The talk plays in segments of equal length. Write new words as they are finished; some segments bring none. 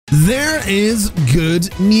There is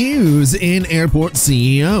good news in Airport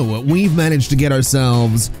CEO. We've managed to get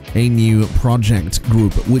ourselves a new project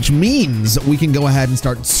group, which means we can go ahead and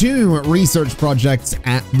start 2 research projects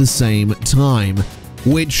at the same time,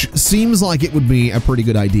 which seems like it would be a pretty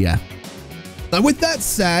good idea. Now, with that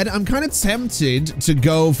said, I'm kind of tempted to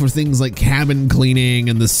go for things like cabin cleaning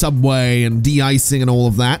and the subway and de-icing and all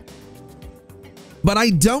of that. But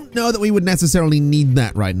I don't know that we would necessarily need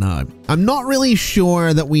that right now. I'm not really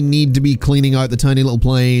sure that we need to be cleaning out the tiny little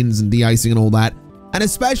planes and de-icing and all that. And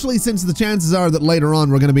especially since the chances are that later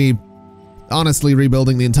on we're going to be honestly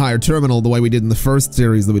rebuilding the entire terminal the way we did in the first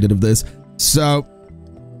series that we did of this. So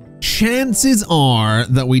chances are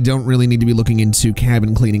that we don't really need to be looking into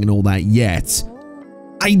cabin cleaning and all that yet.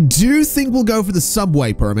 I do think we'll go for the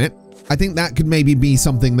subway permit. I think that could maybe be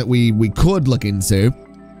something that we could look into.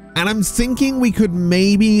 And I'm thinking we could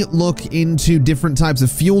maybe look into different types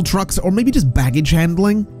of fuel trucks or maybe just baggage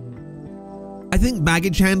handling. I think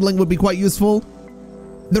baggage handling would be quite useful.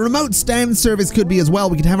 The remote stand service could be as well.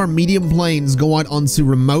 We could have our medium planes go out onto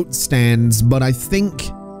remote stands, but I think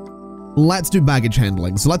let's do baggage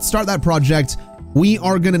handling. So let's start that project. We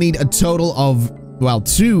are going to need a total of, well,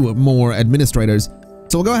 2 more administrators.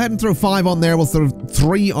 So we'll go ahead and throw 5 on there. We'll throw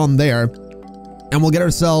 3 on there. And we'll get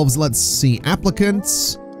ourselves, let's see,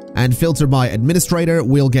 applicants. And filter by administrator,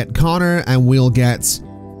 we'll get Connor and we'll get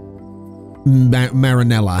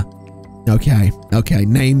Marinella. Okay,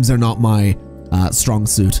 names are not my strong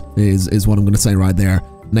suit, is what I'm going to say right there.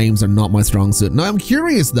 Names are not my strong suit. Now, I'm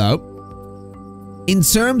curious though, in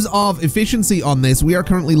terms of efficiency on this, we are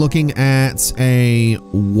currently looking at a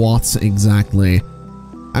what exactly?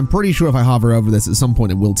 I'm pretty sure if I hover over this at some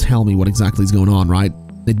point, it will tell me what exactly is going on, right?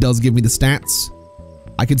 It does give me the stats.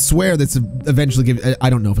 I could swear that's eventually give.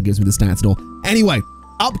 I don't know if it gives me the stats at all. Anyway,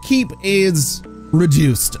 upkeep is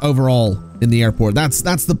reduced overall in the airport. That's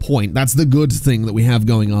the point. That's the good thing that we have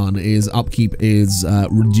going on, is upkeep is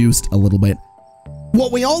reduced a little bit.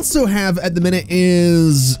 What we also have at the minute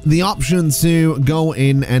is the option to go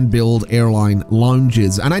in and build airline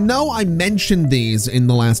lounges. And I know I mentioned these in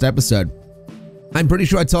the last episode. I'm pretty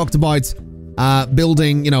sure I talked about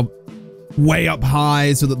building, you know, way up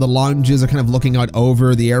high so that the lounges are kind of looking out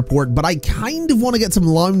over the airport, but I kind of want to get some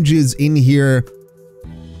lounges in here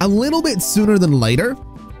a little bit sooner than later.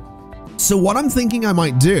 So what I'm thinking I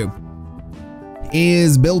might do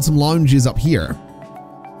is build some lounges up here.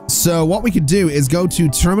 So what we could do is go to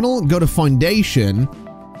terminal, go to foundation,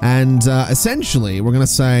 and essentially we're going to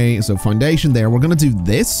say, so foundation there, we're going to do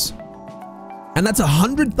this, and that's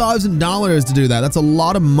 $100,000 to do that. That's a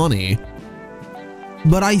lot of money.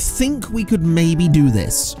 But I think we could maybe do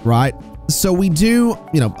this, right? So we do,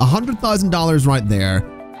 you know, $100,000 right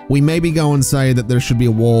there. We maybe go and say that there should be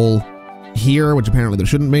a wall here, which apparently there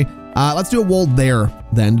shouldn't be. Let's do a wall there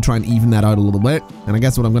then to try and even that out a little bit. And I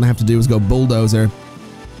guess what I'm going to have to do is go bulldozer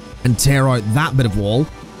and tear out that bit of wall,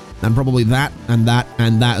 and probably that and that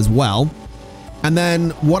and that as well. And then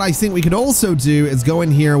what I think we could also do is go in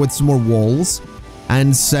here with some more walls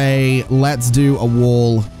and say, let's do a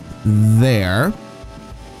wall there.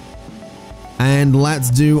 And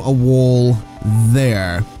let's do a wall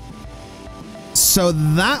there. So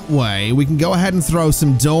that way we can go ahead and throw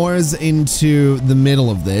some doors into the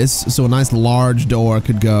middle of this. So a nice large door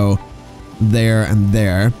could go there and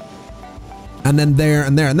there. And then there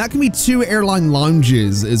and there. And that can be 2 airline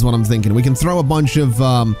lounges is what I'm thinking. We can throw a bunch of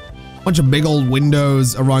big old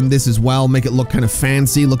windows around this as well. Make it look kind of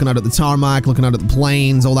fancy, looking out at the tarmac, looking out at the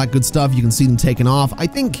planes, all that good stuff. You can see them taking off. I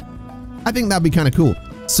think that'd be kind of cool.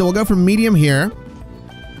 So we'll go for medium here,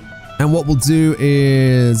 and what we'll do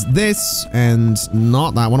is this, and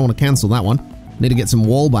not that one. I want to cancel that one. Need to get some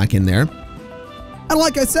wall back in there. And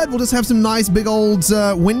like I said, we'll just have some nice big old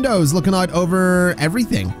windows looking out over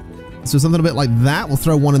everything. So something a bit like that. We'll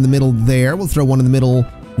throw one in the middle there. We'll throw one in the middle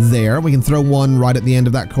there. We can throw one right at the end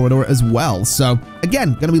of that corridor as well. So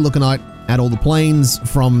again, going to be looking out at all the planes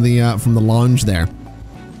from the lounge there.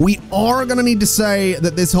 We are going to need to say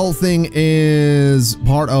that this whole thing is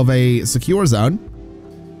part of a secure zone.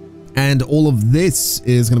 And all of this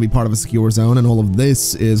is going to be part of a secure zone. And all of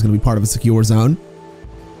this is going to be part of a secure zone.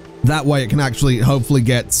 That way it can actually hopefully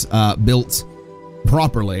get built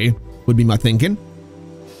properly, would be my thinking.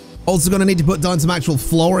 Also going to need to put down some actual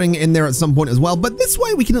flooring in there at some point as well. But this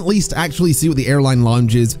way we can at least actually see what the airline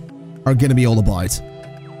lounges are going to be all about.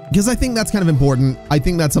 Because I think that's kind of important. I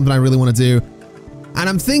think that's something I really want to do. And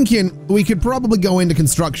I'm thinking we could probably go into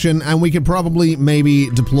construction and we could probably maybe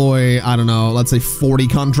deploy, I don't know, let's say 40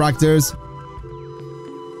 contractors.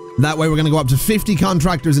 That way we're going to go up to 50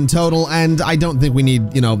 contractors in total, and I don't think we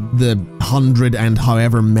need, you know, the 100 and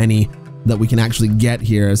however many that we can actually get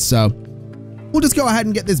here. So we'll just go ahead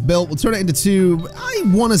and get this built. We'll turn it into two, I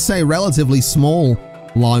want to say, relatively small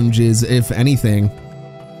lounges, if anything.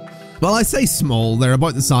 Well, I say small, they're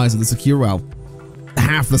about the size of the secure, well,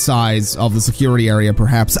 half the size of the security area,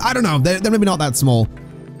 perhaps. I don't know, they're maybe not that small.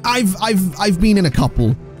 I've been in a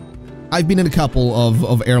couple. I've been in a couple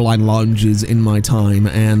of airline lounges in my time,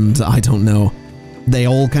 and I don't know. They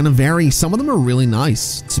all kind of vary. Some of them are really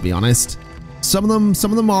nice, to be honest. Some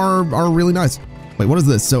of them are really nice. Wait, what is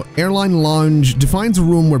this? So, airline lounge defines a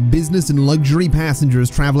room where business and luxury passengers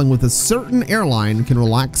traveling with a certain airline can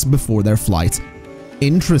relax before their flight.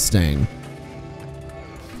 Interesting.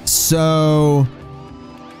 So,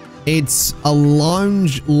 it's a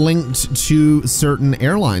lounge linked to certain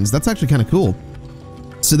airlines. That's actually kind of cool.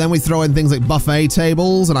 So then we throw in things like buffet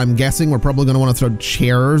tables, and I'm guessing we're probably going to want to throw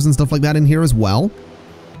chairs and stuff like that in here as well.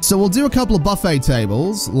 So we'll do a couple of buffet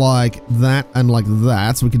tables like that and like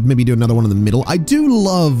that. So we could maybe do another one in the middle. I do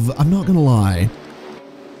love, I'm not going to lie,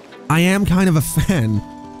 I am kind of a fan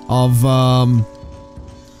of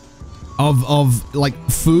like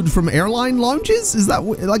food from airline lounges. Is that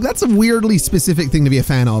like, that's a weirdly specific thing to be a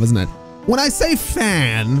fan of, isn't it? When I say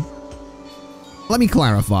fan, let me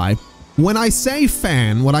clarify. When I say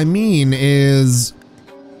fan, what I mean is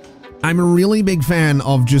I'm a really big fan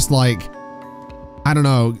of just like, I don't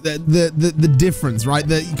know, the difference, right?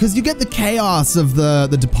 Because you get the chaos of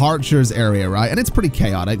the departures area, right? And it's pretty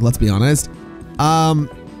chaotic, let's be honest. And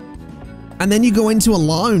then you go into a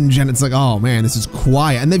lounge and it's like, oh man, this is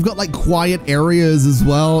quiet. And they've got like quiet areas as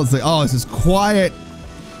well. It's like, oh, this is quiet.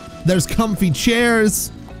 There's comfy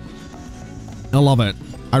chairs. I love it.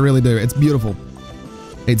 I really do. It's beautiful.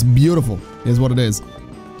 It's beautiful, is what it is.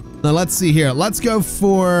 Now let's see here. Let's go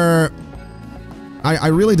for... I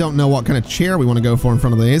really don't know what kind of chair we want to go for in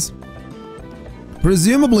front of these.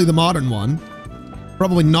 Presumably the modern one.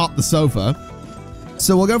 Probably not the sofa.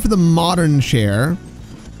 So we'll go for the modern chair.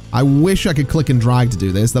 I wish I could click and drag to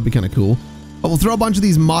do this. That'd be kind of cool. But we'll throw a bunch of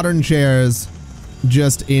these modern chairs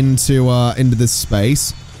just into this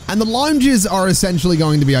space. And the lounges are essentially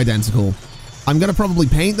going to be identical. I'm going to probably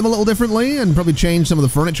paint them a little differently and probably change some of the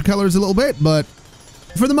furniture colors a little bit, but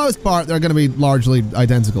for the most part, they're going to be largely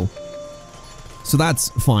identical. So that's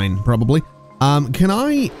fine, probably. Can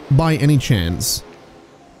I, by any chance,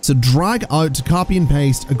 so drag out to copy and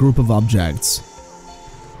paste a group of objects?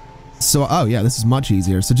 So, oh yeah, this is much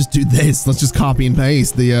easier. So just do this. Let's just copy and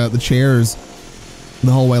paste the chairs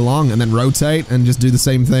the whole way along, and then rotate and just do the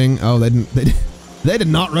same thing. Oh, they did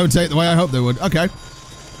not rotate the way I hoped they would. Okay.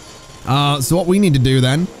 So what we need to do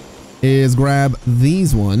then is grab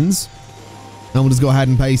these ones, and we'll just go ahead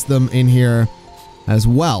and paste them in here as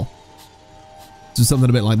well. So something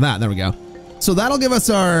a bit like that. There we go. So that'll give us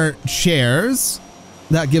our chairs.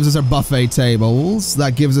 That gives us our buffet tables.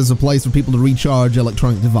 That gives us a place for people to recharge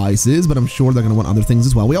electronic devices, but I'm sure they're going to want other things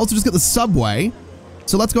as well. We also just got the subway.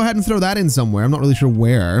 So let's go ahead and throw that in somewhere. I'm not really sure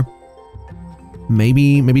where.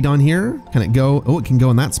 Maybe down here? Can it go? Oh, it can go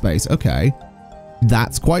in that space. Okay.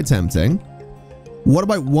 That's quite tempting. What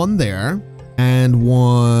about one there and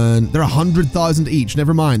one? They're 100,000 each.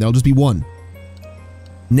 Never mind. There'll just be one.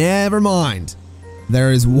 Never mind.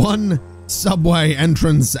 There is one subway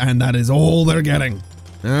entrance, and that is all they're getting.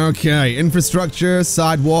 Okay. Infrastructure,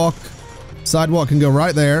 sidewalk. Sidewalk can go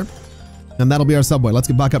right there, and that'll be our subway. Let's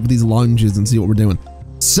get back up to these lounges and see what we're doing.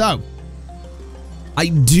 So, I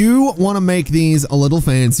do want to make these a little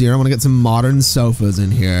fancier. I want to get some modern sofas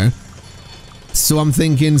in here. So I'm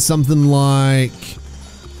thinking something like,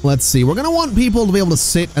 let's see, we're going to want people to be able to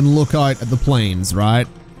sit and look out at the planes, right?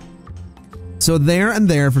 So there and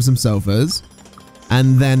there for some sofas,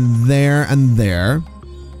 and then there and there.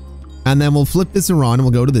 And then we'll flip this around and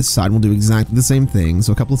we'll go to this side and we'll do exactly the same thing.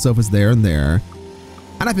 So a couple of sofas there and there.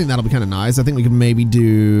 And I think that'll be kind of nice. I think we could maybe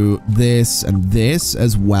do this and this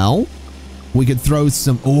as well. We could throw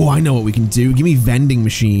some, oh, I know what we can do. Give me vending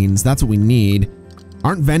machines. That's what we need.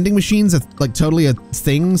 Aren't vending machines like totally a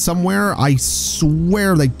thing somewhere? I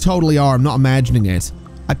swear they totally are. I'm not imagining it.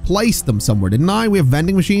 I placed them somewhere, didn't I? We have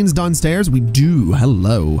vending machines downstairs. We do.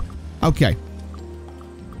 Hello. Okay.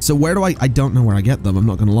 So where do I don't know where I get them. I'm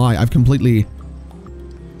not going to lie. I've completely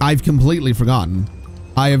forgotten.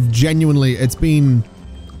 I have genuinely, it's been,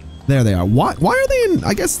 there they are. Why are they in,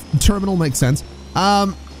 I guess terminal makes sense.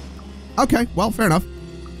 Okay. Well, fair enough.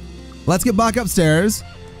 Let's get back upstairs.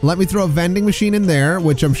 Let me throw a vending machine in there,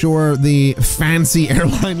 which I'm sure the fancy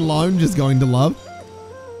airline lounge is going to love.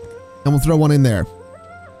 And we'll throw one in there.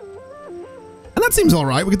 And that seems all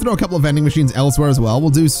right. We could throw a couple of vending machines elsewhere as well. We'll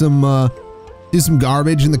do some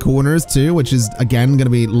garbage in the corners too, which is, again, going to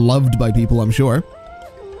be loved by people, I'm sure.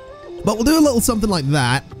 But we'll do a little something like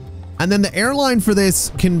that. And then the airline for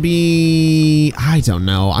this can be, I don't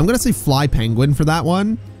know. I'm going to say Fly Penguin for that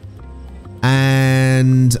one.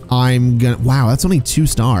 And I'm going to, wow, that's only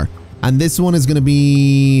 2-star. And this one is going to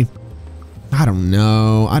be, I don't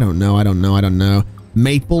know.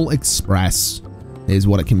 Maple Express is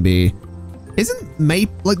what it can be. Isn't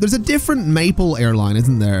Maple, like there's a different Maple airline,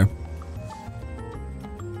 isn't there?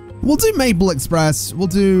 We'll do Maple Express. We'll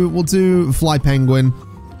do Fly Penguin.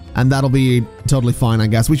 And that'll be totally fine, I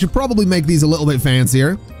guess. We should probably make these a little bit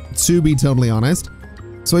fancier, to be totally honest.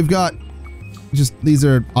 So we've got just, these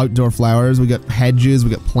are outdoor flowers. We got hedges,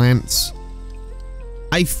 we got plants.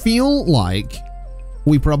 I feel like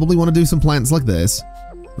we probably want to do some plants like this,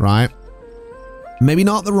 right? Maybe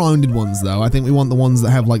not the rounded ones though. I think we want the ones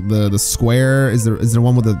that have like the square. Is there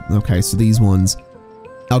one with the, okay, so these ones.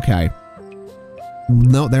 Okay.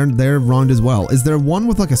 No, they're round as well. Is there one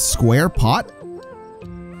with like a square pot?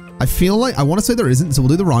 I feel like, I want to say there isn't, so we'll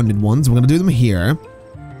do the rounded ones. We're going to do them here.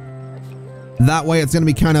 That way it's going to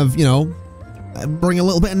be kind of, you know, bring a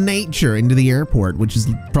little bit of nature into the airport, which is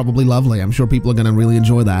probably lovely. I'm sure people are going to really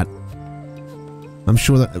enjoy that. I'm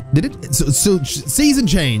sure that, did it? So season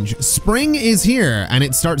change. Spring is here and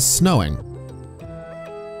it starts snowing.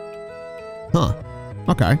 Huh.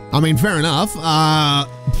 Okay. I mean, fair enough. I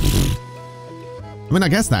mean, I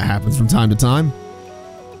guess that happens from time to time.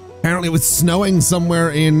 Apparently it was snowing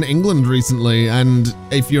somewhere in England recently, and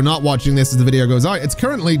if you're not watching this as the video goes out, it's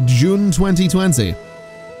currently June 2020.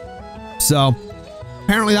 So,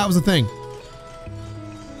 apparently that was a thing.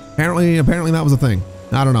 Apparently that was a thing.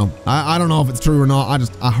 I don't know. I don't know if it's true or not.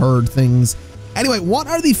 I heard things. Anyway, what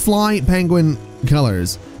are the Fly Penguin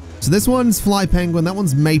colors? So this one's Fly Penguin, that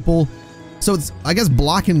one's Maple. So it's, I guess,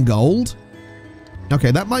 black and gold.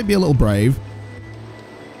 Okay, that might be a little brave.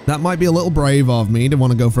 That might be a little brave of me to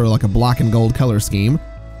want to go for like a black and gold color scheme,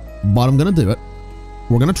 but I'm going to do it.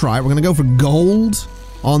 We're going to try it. We're going to go for gold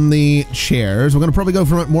on the chairs. We're going to probably go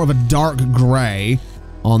for more of a dark gray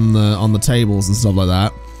on the tables and stuff like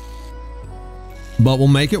that. But we'll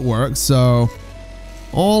make it work. So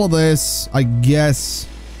all of this, I guess,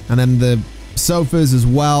 and then the sofas as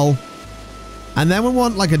well. And then we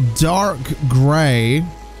want like a dark gray.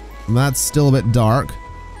 That's still a bit dark.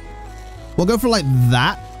 We'll go for like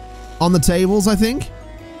that on the tables, I think.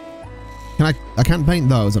 I can't paint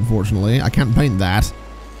those, unfortunately. I can't paint that.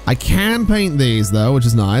 I can paint these though, which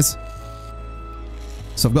is nice.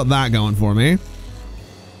 So I've got that going for me.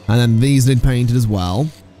 And then these need painted as well.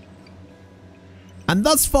 And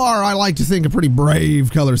thus far, I like to think a pretty brave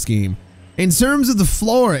color scheme. In terms of the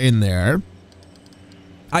floor in there,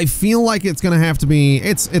 I feel like it's gonna have to be,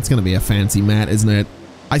 it's gonna be a fancy mat, isn't it?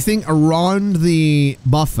 I think around the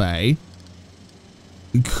buffet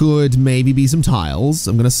could maybe be some tiles.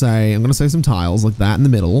 I'm gonna say some tiles like that in the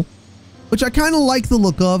middle, which I kind of like the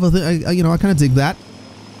look of. You know, I kind of dig that.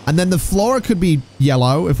 And then the floor could be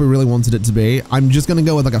yellow if we really wanted it to be. I'm just gonna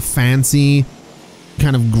go with like a fancy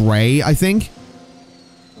kind of gray, I think.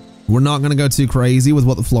 We're not gonna go too crazy with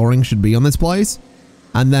what the flooring should be on this place.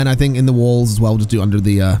 And then I think in the walls as well, just do under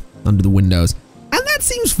the windows. And that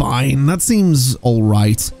seems fine. That seems all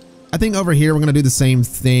right. I think over here we're gonna do the same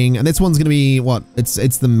thing, and this one's gonna be what?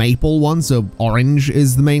 It's the maple one, so orange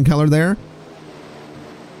is the main color there.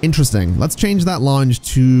 Interesting. Let's change that lounge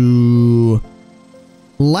to,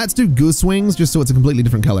 let's do goose wings, just so it's a completely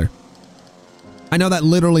different color. I know that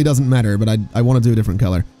literally doesn't matter, but I want to do a different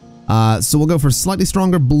color. So we'll go for slightly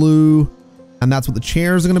stronger blue, and that's what the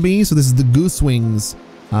chairs are gonna be. So this is the goose wings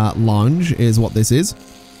lounge, is what this is.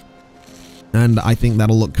 And I think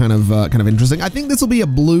that'll look kind of interesting. I think this will be a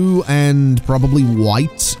blue and probably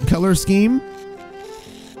white color scheme,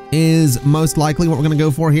 is most likely what we're going to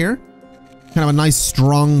go for here. Kind of a nice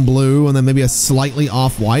strong blue and then maybe a slightly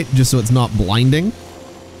off-white, just so it's not blinding.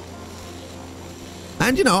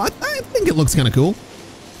 And, you know, I think it looks kind of cool.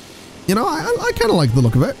 You know, I kind of like the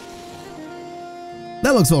look of it.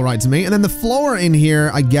 That looks all right to me. And then the floor in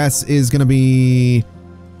here, I guess, is going to be,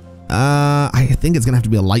 I think it's going to have to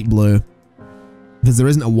be a light blue, because there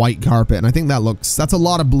isn't a white carpet, and I think that's a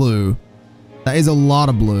lot of blue. That is a lot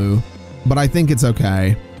of blue, but I think it's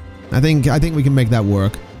okay. I think we can make that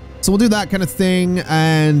work. So we'll do that kind of thing,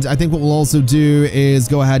 and I think what we'll also do is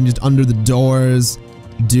go ahead and just under the doors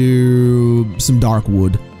do some dark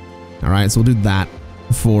wood. All right, so we'll do that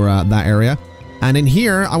for that area. And in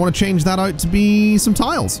here, I want to change that out to be some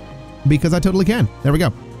tiles, because I totally can. There we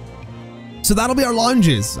go. So that'll be our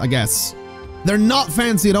lounges, I guess. They're not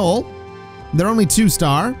fancy at all. They're only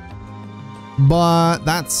 2-star, but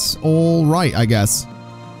that's all right, I guess.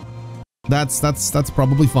 That's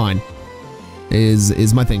probably fine,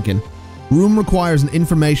 is my thinking. Room requires an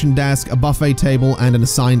information desk, a buffet table, and an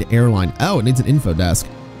assigned airline. Oh, it needs an info desk.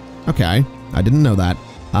 Okay, I didn't know that.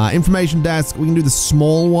 Information desk, we can do the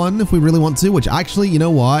small one if we really want to, which actually, you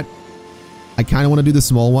know what? I kind of want to do the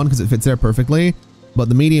small one because it fits there perfectly, but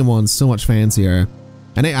the medium one's so much fancier.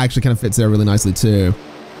 And it actually kind of fits there really nicely too.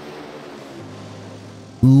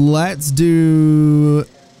 Let's do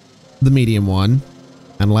the medium one,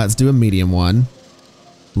 and let's do a medium one.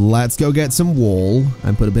 Let's go get some wall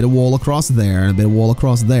and put a bit of wall across there and a bit of wall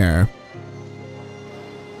across there.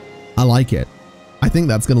 I like it. I think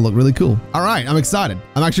that's going to look really cool. All right, I'm excited.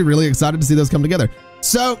 I'm actually really excited to see those come together.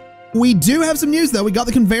 So we do have some news though. We got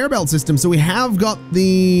the conveyor belt system. So we have got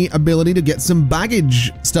the ability to get some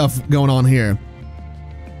baggage stuff going on here,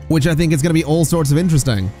 which I think is going to be all sorts of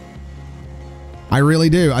interesting. I really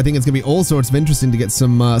do. I think it's going to be all sorts of interesting to get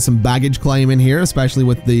some baggage claim in here, especially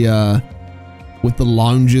with the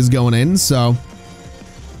lounges going in. So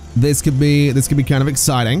this could be kind of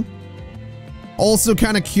exciting. Also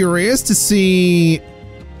kind of curious to see,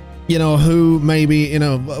 you know, who maybe, you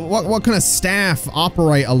know, what kind of staff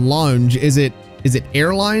operate a lounge. Is it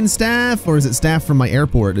airline staff or is it staff from my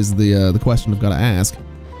airport is the question I've got to ask.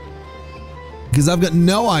 Because I've got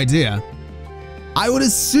no idea. I would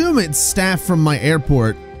assume it's staff from my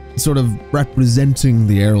airport sort of representing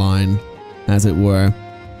the airline, as it were.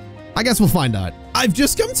 I guess we'll find out. I've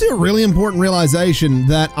just come to a really important realization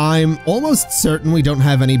that I'm almost certain we don't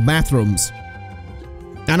have any bathrooms.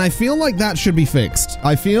 And I feel like that should be fixed.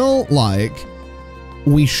 I feel like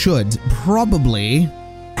we should probably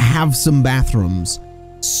have some bathrooms.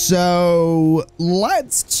 So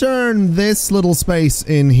let's turn this little space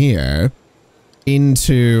in here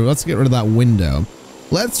into, let's get rid of that window.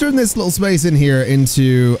 Let's turn this little space in here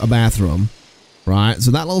into a bathroom, right? So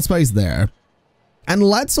that little space there. And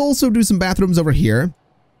let's also do some bathrooms over here.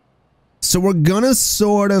 So we're gonna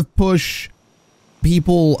sort of push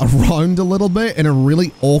people around a little bit in a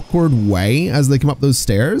really awkward way as they come up those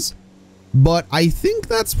stairs. But I think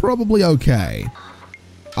that's probably okay.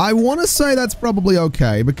 I want to say that's probably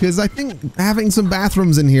okay because I think having some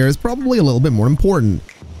bathrooms in here is probably a little bit more important.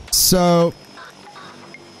 So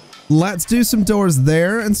let's do some doors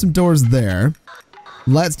there and some doors there.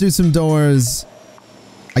 Let's do some doors,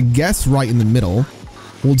 I guess, right in the middle.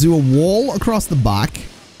 We'll do a wall across the back.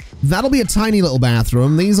 That'll be a tiny little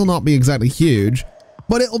bathroom. These will not be exactly huge,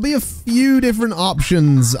 but it'll be a few different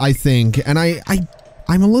options, I think. And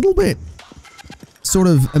I'm a little bit sort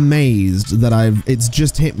of amazed that it's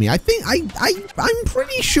just hit me. I think I'm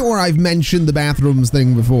pretty sure I've mentioned the bathrooms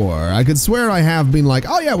thing before. I could swear I have been like,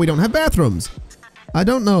 oh yeah, we don't have bathrooms. I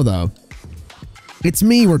don't know though. It's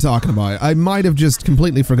me we're talking about. I might have just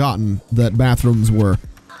completely forgotten that bathrooms were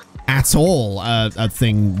at all a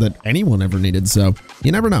thing that anyone ever needed, so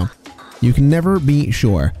you never know. You can never be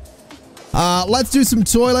sure. Let's do some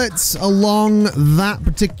toilets along that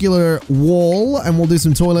particular wall, and we'll do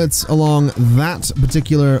some toilets along that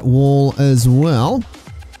particular wall as well.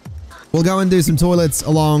 We'll go and do some toilets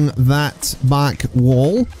along that back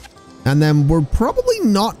wall, and then we're probably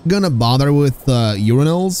not gonna bother with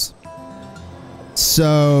urinals.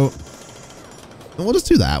 So we'll just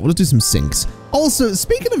do that. We'll just do some sinks. Also,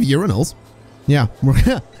 speaking of urinals, yeah,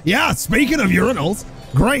 yeah, speaking of urinals,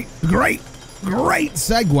 great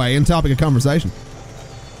segue and topic of conversation.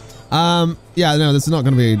 Yeah, no, this is not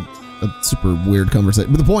going to be a super weird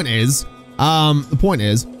conversation, but the point is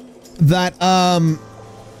that,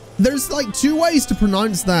 there's like two ways to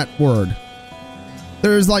pronounce that word.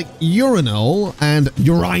 There's like urinal and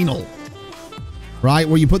urinal, right?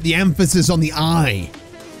 Where you put the emphasis on the I.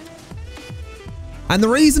 And the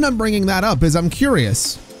reason I'm bringing that up is I'm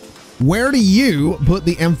curious, where do you put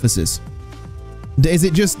the emphasis? Does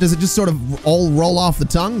it just sort of all roll off the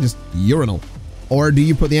tongue, just urinal? Or do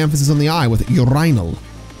you put the emphasis on the I with urinal?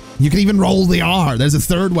 You can even roll the R. There's a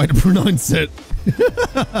third way to pronounce it.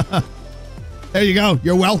 There you go.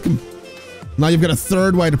 You're welcome. Now you've got a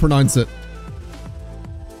third way to pronounce it.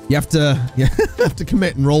 You have to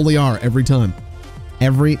commit and roll the R every time.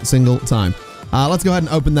 Every single time. Let's go ahead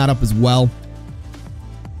and open that up as well.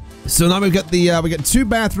 So now we've got we got two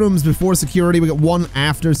bathrooms before security. We got one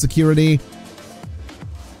after security.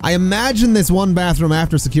 I imagine this one bathroom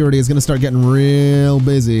after security is going to start getting real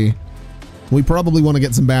busy. We probably want to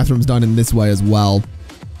get some bathrooms done in this way as well.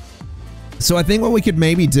 So I think what we could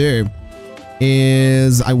maybe do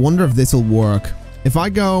is, I wonder if this will work. If I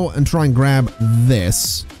go and try and grab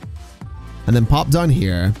this and then pop down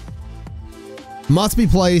here, must be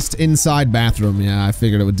placed inside bathroom. Yeah, I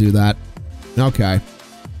figured it would do that. Okay.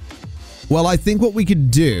 Well, I think what we could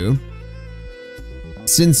do,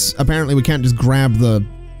 since apparently we can't just grab the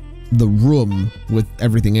room with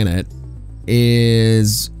everything in it,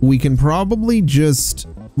 is we can probably just,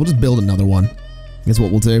 we'll just build another one. Is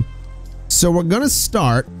what we'll do. So we're going to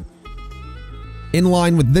start in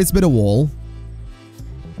line with this bit of wall.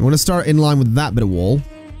 We're going to start in line with that bit of wall.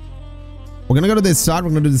 We're going to go to this side.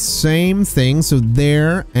 We're going to do the same thing. So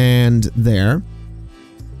there and there.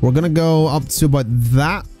 We're going to go up to about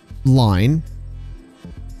that line.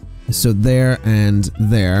 So there and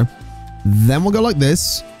there. Then we'll go like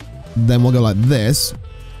this. Then we'll go like this.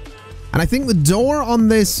 And I think the door on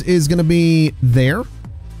this is going to be there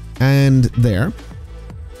and there.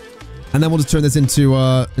 And then we'll just turn this into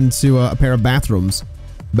a pair of bathrooms,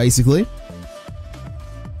 basically.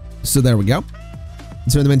 So there we go.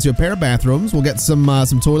 Turn them into a pair of bathrooms. We'll get some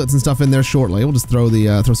toilets and stuff in there shortly. We'll just throw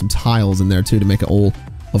some tiles in there too to make it all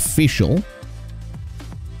official.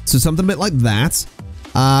 So something a bit like that.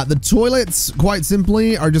 The toilets, quite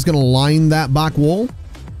simply, are just going to line that back wall.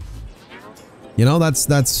 You know,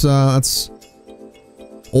 that's all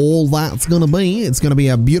that's going to be. It's going to be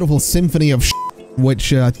a beautiful symphony of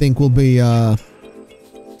which I think will be, yeah,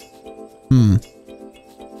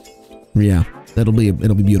 it'll be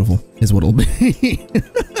beautiful, is what it'll be.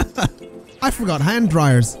 I forgot hand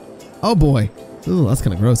dryers. Oh boy. Ooh, that's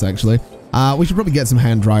kind of gross, actually. We should probably get some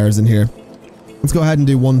hand dryers in here. Let's go ahead and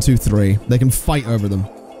do 1, 2, 3. They can fight over them.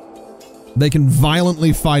 They can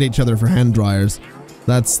violently fight each other for hand dryers.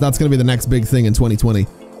 That's going to be the next big thing in 2020.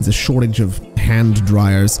 It's a shortage of hand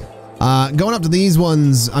dryers. Going up to these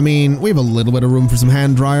ones, I mean, we have a little bit of room for some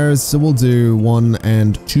hand dryers, so we'll do 1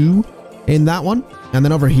 and 2 in that one. And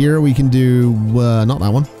then over here we can do, not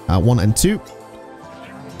that one, 1 and 2.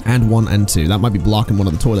 And 1 and 2. That might be blocking one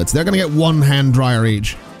of the toilets. They're going to get 1 hand dryer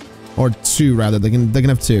each. Or 2, rather. They can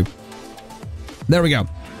have 2. There we go.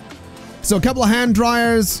 So a couple of hand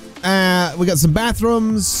dryers. We got some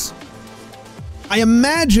bathrooms. I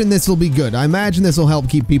imagine this will be good. I imagine this will help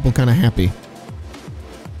keep people kind of happy.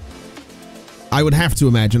 I would have to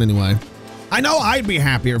imagine anyway. I know I'd be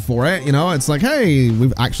happier for it. You know, it's like, hey,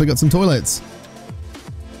 we've actually got some toilets.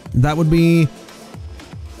 That would be,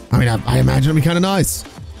 I mean, I imagine it'd be kind of nice.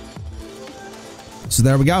 So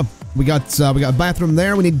there we go. We got a bathroom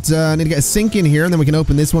there. We need to get a sink in here, and then we can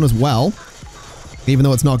open this one as well. Even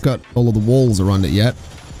though it's not got all of the walls around it yet.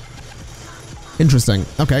 Interesting.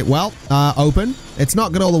 Okay, well, open. It's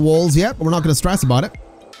not got all the walls yet, but we're not going to stress about it.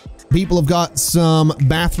 People have got some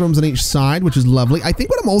bathrooms on each side, which is lovely. I think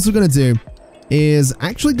what I'm also going to do is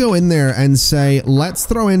actually go in there and say, let's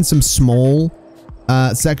throw in some small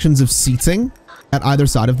sections of seating at either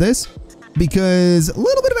side of this. Because a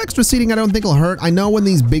little bit of extra seating I don't think will hurt. I know when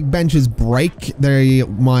these big benches break,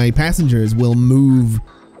 my passengers will move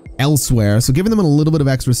elsewhere. So giving them a little bit of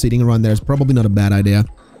extra seating around there is probably not a bad idea.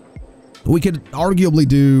 We could arguably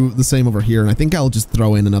do the same over here. And I think I'll just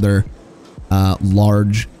throw in another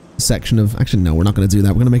large section of, actually no, we're not going to do that.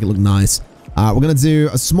 We're going to make it look nice. We're going to do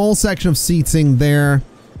a small section of seating there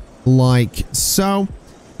like so.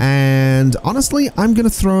 And honestly, I'm going to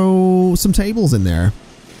throw some tables in there.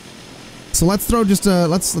 So let's throw just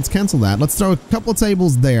let's cancel that. Let's throw a couple of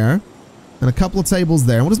tables there and a couple of tables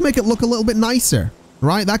there. We'll just make it look a little bit nicer,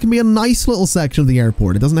 right? That can be a nice little section of the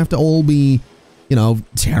airport. It doesn't have to all be, you know,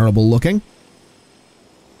 terrible looking.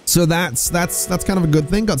 So that's kind of a good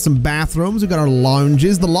thing. Got some bathrooms. We've got our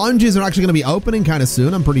lounges. The lounges are actually going to be opening kind of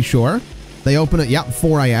soon, I'm pretty sure. They open at, yep,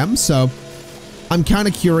 4 a.m. So I'm kind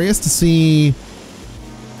of curious to see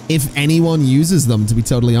if anyone uses them, to be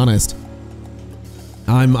totally honest.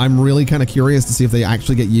 I'm really kind of curious to see if they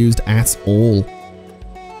actually get used at all.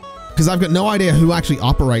 Because I've got no idea who actually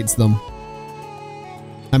operates them.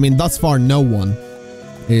 I mean, thus far, no one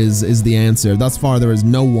is the answer. Thus far, there is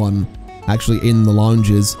no one actually in the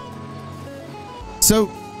lounges. So,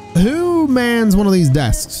 who mans one of these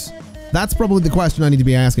desks? That's probably the question I need to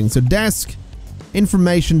be asking. So, desk,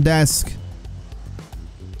 information desk.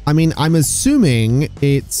 I mean, I'm assuming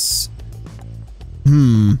it's...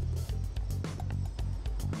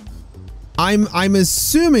 I'm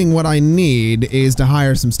assuming what I need is to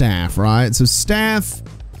hire some staff, right? So staff,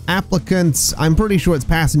 applicants, I'm pretty sure it's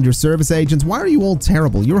passenger service agents. Why are you all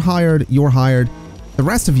terrible? You're hired, you're hired. The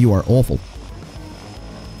rest of you are awful.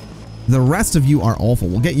 The rest of you are awful.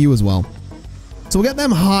 We'll get you as well. So we'll get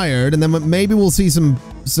them hired, and then maybe we'll see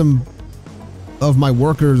some of my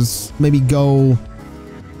workers maybe go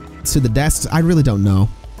to the desks. I really don't know.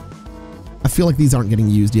 I feel like these aren't getting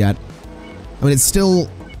used yet. I mean, it's still...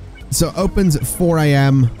 So opens at 4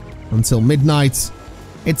 a.m. until midnight.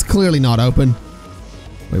 It's clearly not open.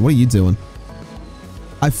 Wait, what are you doing?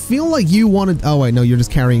 I feel like you wanted... Oh, wait, no, you're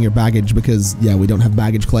just carrying your baggage because, yeah, we don't have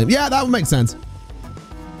baggage claim. Yeah, that would make sense.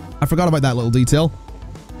 I forgot about that little detail.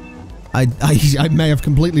 I may have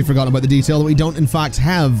completely forgotten about the detail that we don't in fact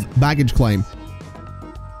have baggage claim.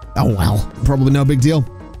 Oh well, probably no big deal.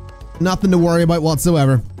 Nothing to worry about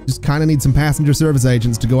whatsoever. Just kind of need some passenger service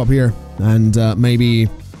agents to go up here and maybe,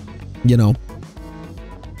 you know,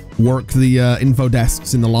 work the info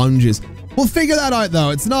desks in the lounges. We'll figure that out though.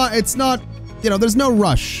 It's not, you know, there's no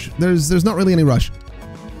rush. There's not really any rush.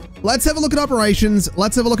 Let's have a look at operations.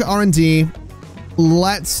 Let's have a look at R&D.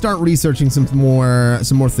 Let's start researching some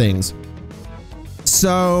more things.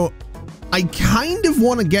 So I kind of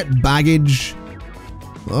want to get baggage.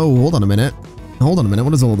 Oh, hold on a minute. Hold on a minute.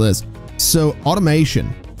 What is all this? So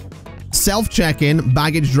automation, self check-in,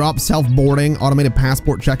 baggage drop, self boarding, automated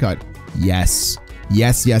passport checkout. Yes,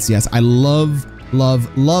 yes, yes, yes. I love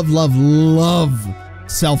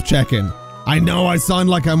self check-in. I know I sound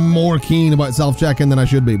like I'm more keen about self check-in than I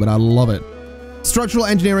should be, but I love it. Structural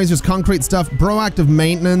engineering is just concrete stuff. Proactive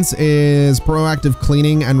maintenance is proactive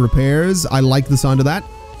cleaning and repairs. I like the sound of that.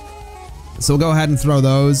 So we'll go ahead and throw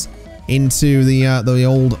those into the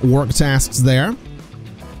old work tasks there.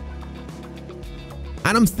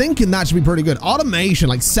 And I'm thinking that should be pretty good. Automation,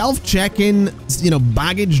 like self check-in, you know,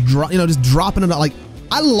 baggage drop, you know, just dropping it out. Like,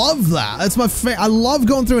 I love that. That's my favorite. I love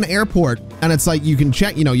going through an airport and it's like you can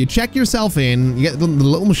check, you know, you check yourself in, you get the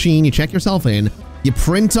little machine, you check yourself in. You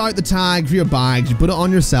print out the tag for your bags, you put it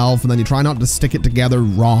on yourself, and then you try not to stick it together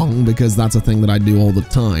wrong, because that's a thing that I do all the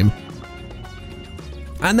time.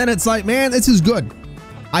 And then it's like, man, this is good.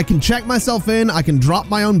 I can check myself in, I can drop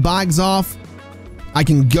my own bags off, I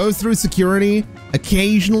can go through security.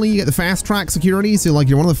 Occasionally you get the fast track security, so like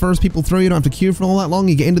you're one of the first people through, you don't have to queue for all that long.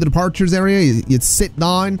 You get into the departures area, you sit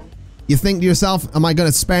down, you think to yourself, am I going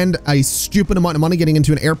to spend a stupid amount of money getting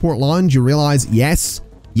into an airport lounge? You realize, yes,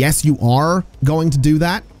 you are going to do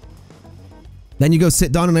that. Then you go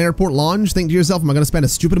sit down in an airport lounge, think to yourself, am I going to spend a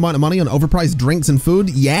stupid amount of money on overpriced drinks and food?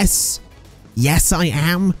 Yes, I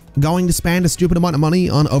am going to spend a stupid amount of money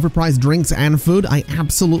on overpriced drinks and food. I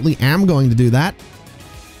absolutely am going to do that.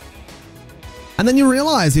 And then you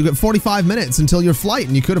realize you've got 45 minutes until your flight,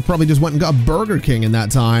 and you could have probably just went and got a Burger King in that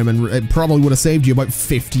time, and it probably would have saved you about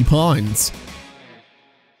 £50.